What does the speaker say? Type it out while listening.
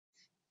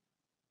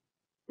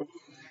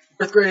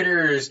Fourth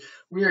graders,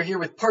 we are here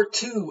with part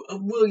 2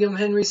 of William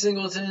Henry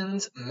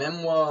Singleton's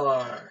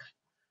memoir.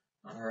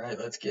 Alright,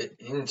 let's get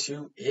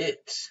into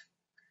it.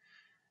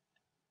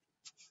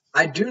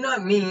 I do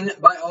not mean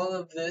by all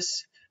of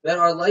this that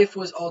our life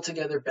was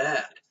altogether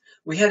bad.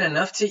 We had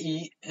enough to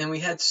eat, and we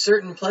had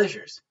certain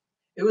pleasures.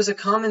 It was a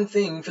common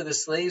thing for the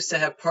slaves to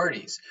have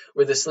parties,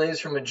 where the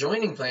slaves from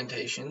adjoining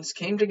plantations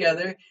came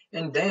together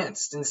and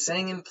danced and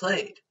sang and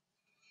played.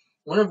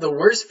 One of the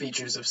worst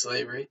features of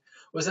slavery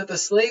was that the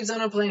slaves on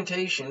a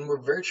plantation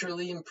were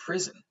virtually in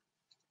prison.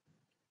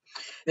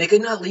 They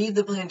could not leave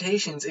the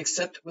plantations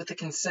except with the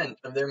consent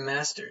of their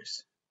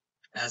masters.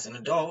 As an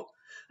adult,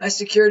 I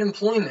secured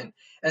employment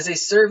as a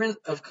servant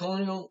of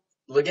Colonel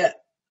Leggett.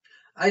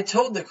 I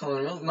told the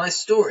colonel my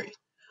story,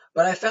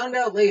 but I found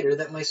out later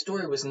that my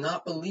story was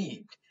not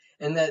believed,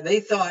 and that they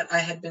thought I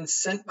had been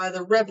sent by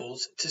the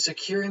rebels to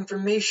secure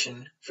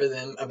information for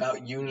them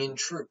about Union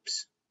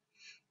troops.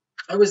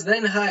 I was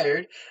then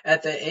hired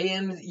at the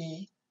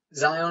AME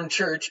Zion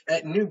Church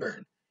at New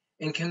Bern,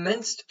 and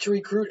commenced to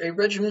recruit a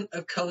regiment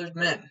of colored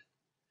men.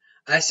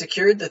 I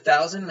secured the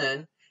 1,000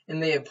 men,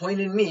 and they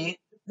appointed me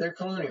their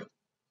colonel.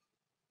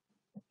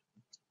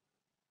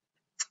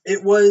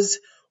 It was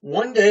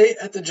one day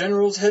at the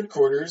general's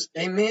headquarters,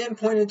 a man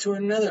pointed to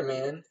another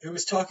man who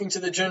was talking to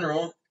the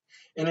general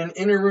in an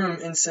inner room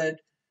and said,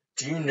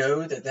 Do you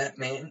know that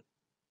man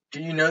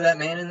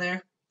in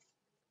there?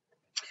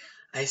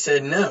 I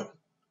said, no.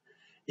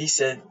 He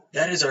said,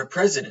 that is our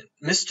president,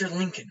 Mr.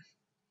 Lincoln.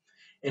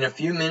 In a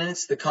few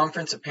minutes, the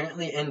conference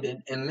apparently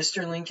ended, and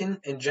Mr.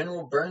 Lincoln and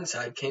General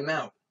Burnside came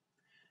out.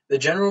 The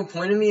general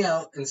pointed me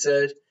out and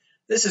said,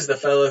 This is the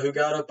fellow who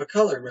got up a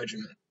colored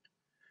regiment.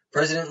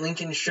 President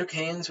Lincoln shook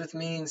hands with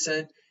me and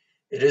said,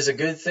 It is a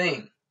good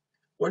thing.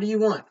 What do you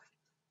want?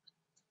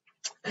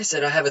 I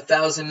said, I have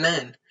 1,000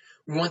 men.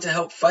 We want to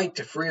help fight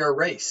to free our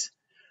race.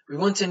 We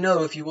want to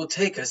know if you will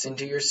take us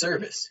into your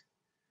service.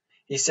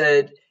 He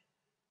said,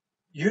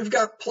 You've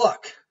got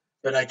pluck,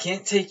 but I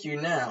can't take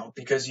you now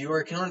because you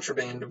are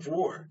contraband of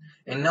war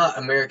and not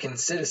American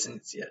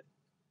citizens yet.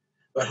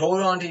 But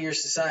hold on to your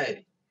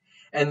society,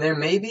 and there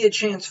may be a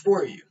chance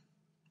for you.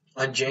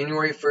 On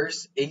January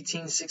 1st,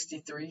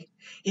 1863,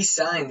 he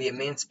signed the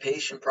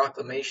Emancipation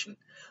Proclamation,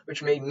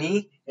 which made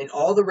me and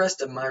all the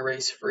rest of my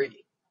race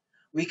free.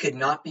 We could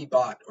not be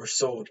bought or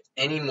sold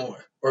any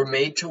more or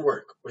made to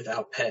work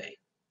without pay.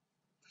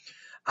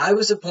 I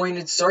was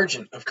appointed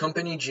Sergeant of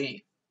Company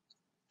G,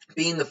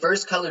 being the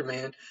first colored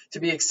man to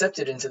be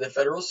accepted into the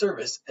federal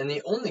service and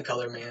the only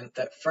colored man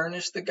that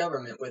furnished the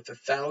government with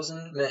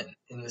 1,000 men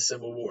in the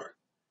Civil War.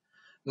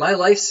 My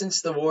life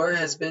since the war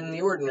has been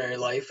the ordinary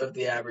life of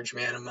the average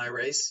man of my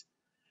race.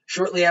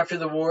 Shortly after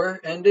the war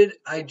ended,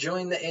 I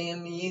joined the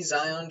AME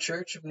Zion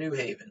Church of New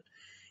Haven,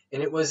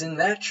 and it was in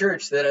that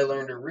church that I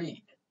learned to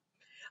read.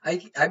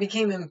 I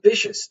became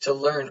ambitious to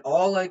learn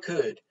all I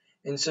could,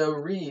 and so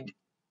read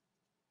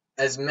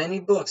as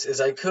many books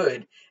as I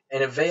could,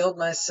 and availed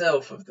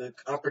myself of the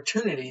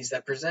opportunities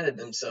that presented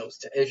themselves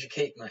to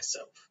educate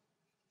myself.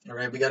 All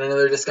right, we got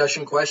another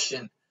discussion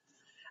question.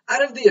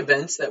 Out of the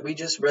events that we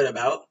just read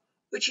about,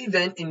 which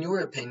event, in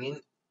your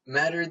opinion,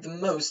 mattered the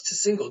most to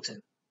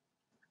Singleton?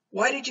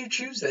 Why did you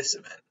choose this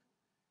event?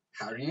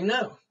 How do you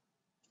know?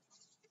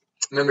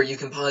 Remember, you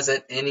can pause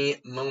at any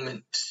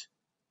moment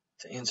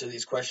to answer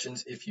these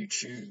questions if you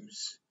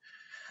choose.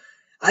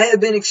 I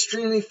have been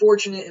extremely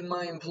fortunate in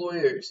my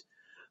employers.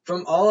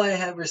 From all I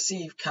have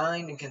received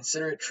kind and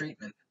considerate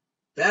treatment,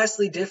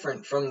 vastly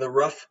different from the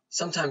rough,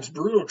 sometimes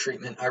brutal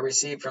treatment I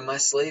received from my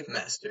slave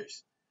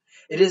masters.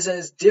 It is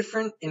as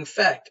different, in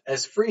fact,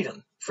 as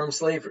freedom from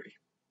slavery.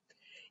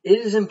 It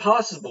is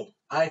impossible,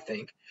 I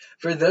think,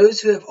 for those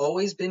who have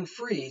always been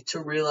free to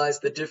realize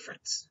the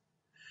difference.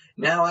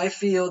 Now I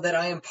feel that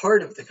I am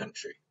part of the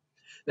country,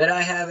 that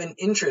I have an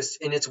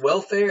interest in its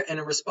welfare and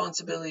a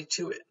responsibility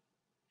to it.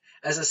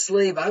 As a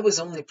slave, I was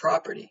only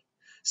property,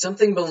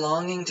 something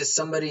belonging to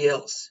somebody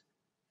else.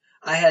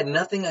 I had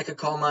nothing I could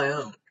call my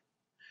own.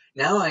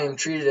 Now I am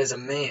treated as a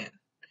man.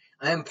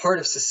 I am part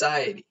of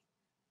society.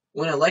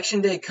 When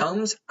election day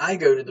comes, I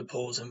go to the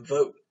polls and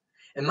vote,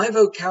 and my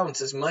vote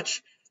counts as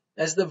much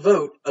as the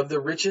vote of the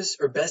richest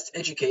or best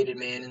educated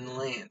man in the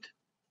land.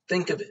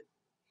 Think of it.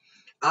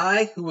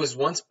 I, who was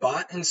once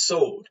bought and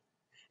sold,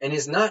 and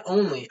is not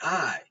only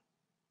I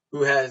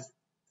who have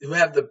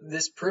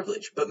this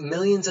privilege, but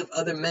millions of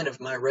other men of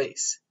my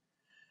race.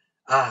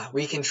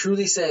 We can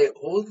truly say,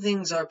 old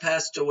things are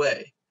passed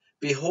away.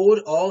 Behold,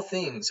 all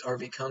things are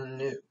become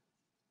new.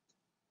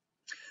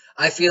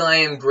 I feel I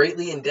am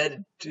greatly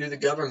indebted to the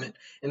government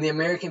and the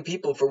American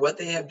people for what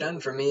they have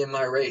done for me and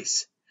my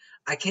race.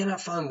 I cannot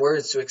find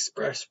words to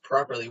express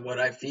properly what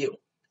I feel,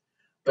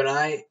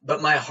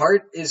 but my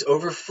heart is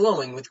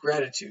overflowing with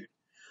gratitude.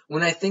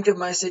 When I think of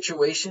my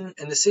situation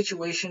and the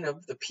situation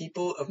of the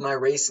people of my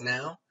race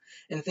now,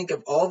 and think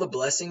of all the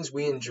blessings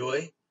we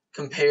enjoy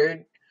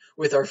compared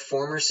with our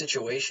former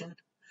situation,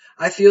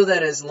 I feel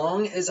that as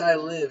long as I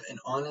live an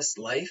honest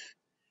life,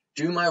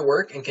 do my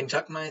work, and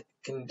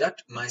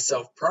conduct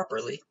myself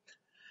properly,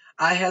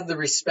 I have the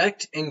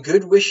respect and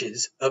good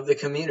wishes of the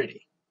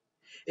community.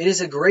 It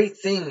is a great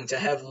thing to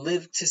have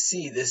lived to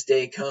see this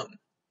day come.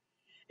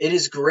 It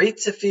is great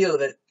to feel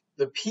that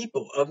the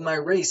people of my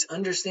race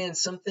understand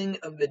something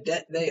of the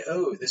debt they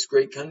owe this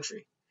great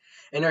country,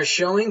 and are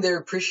showing their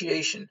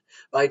appreciation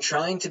by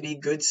trying to be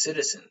good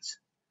citizens.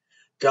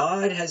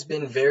 God has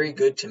been very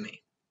good to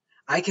me.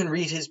 I can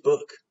read his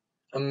book.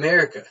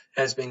 America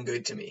has been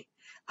good to me.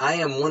 I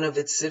am one of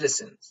its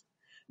citizens.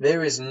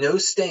 There is no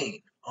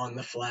stain on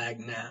the flag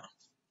now.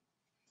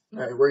 All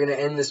right, we're going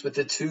to end this with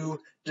the 2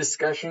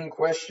 discussion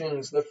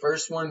questions. The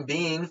first one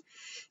being,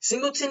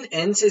 Singleton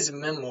ends his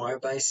memoir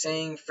by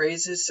saying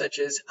phrases such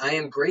as, I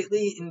am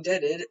greatly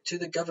indebted to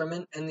the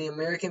government and the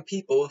American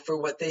people for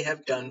what they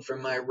have done for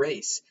my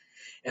race,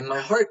 and my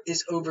heart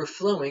is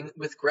overflowing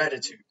with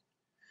gratitude.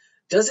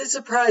 Does it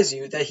surprise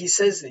you that he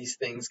says these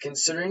things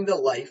considering the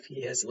life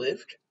he has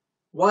lived?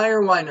 Why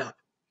or why not?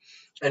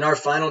 And our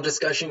final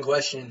discussion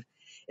question.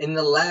 In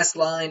the last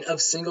line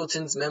of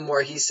Singleton's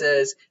memoir, he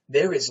says,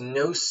 there is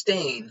no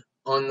stain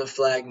on the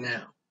flag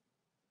now.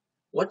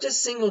 What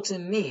does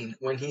Singleton mean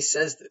when he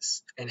says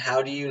this, and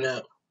how do you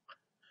know?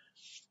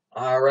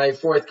 All right,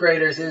 4th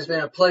graders, it has been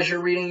a pleasure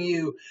reading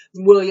you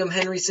William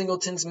Henry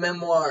Singleton's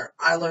memoir.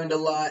 I learned a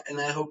lot, and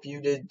I hope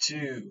you did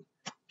too.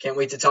 Can't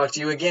wait to talk to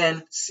you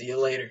again. See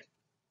you later.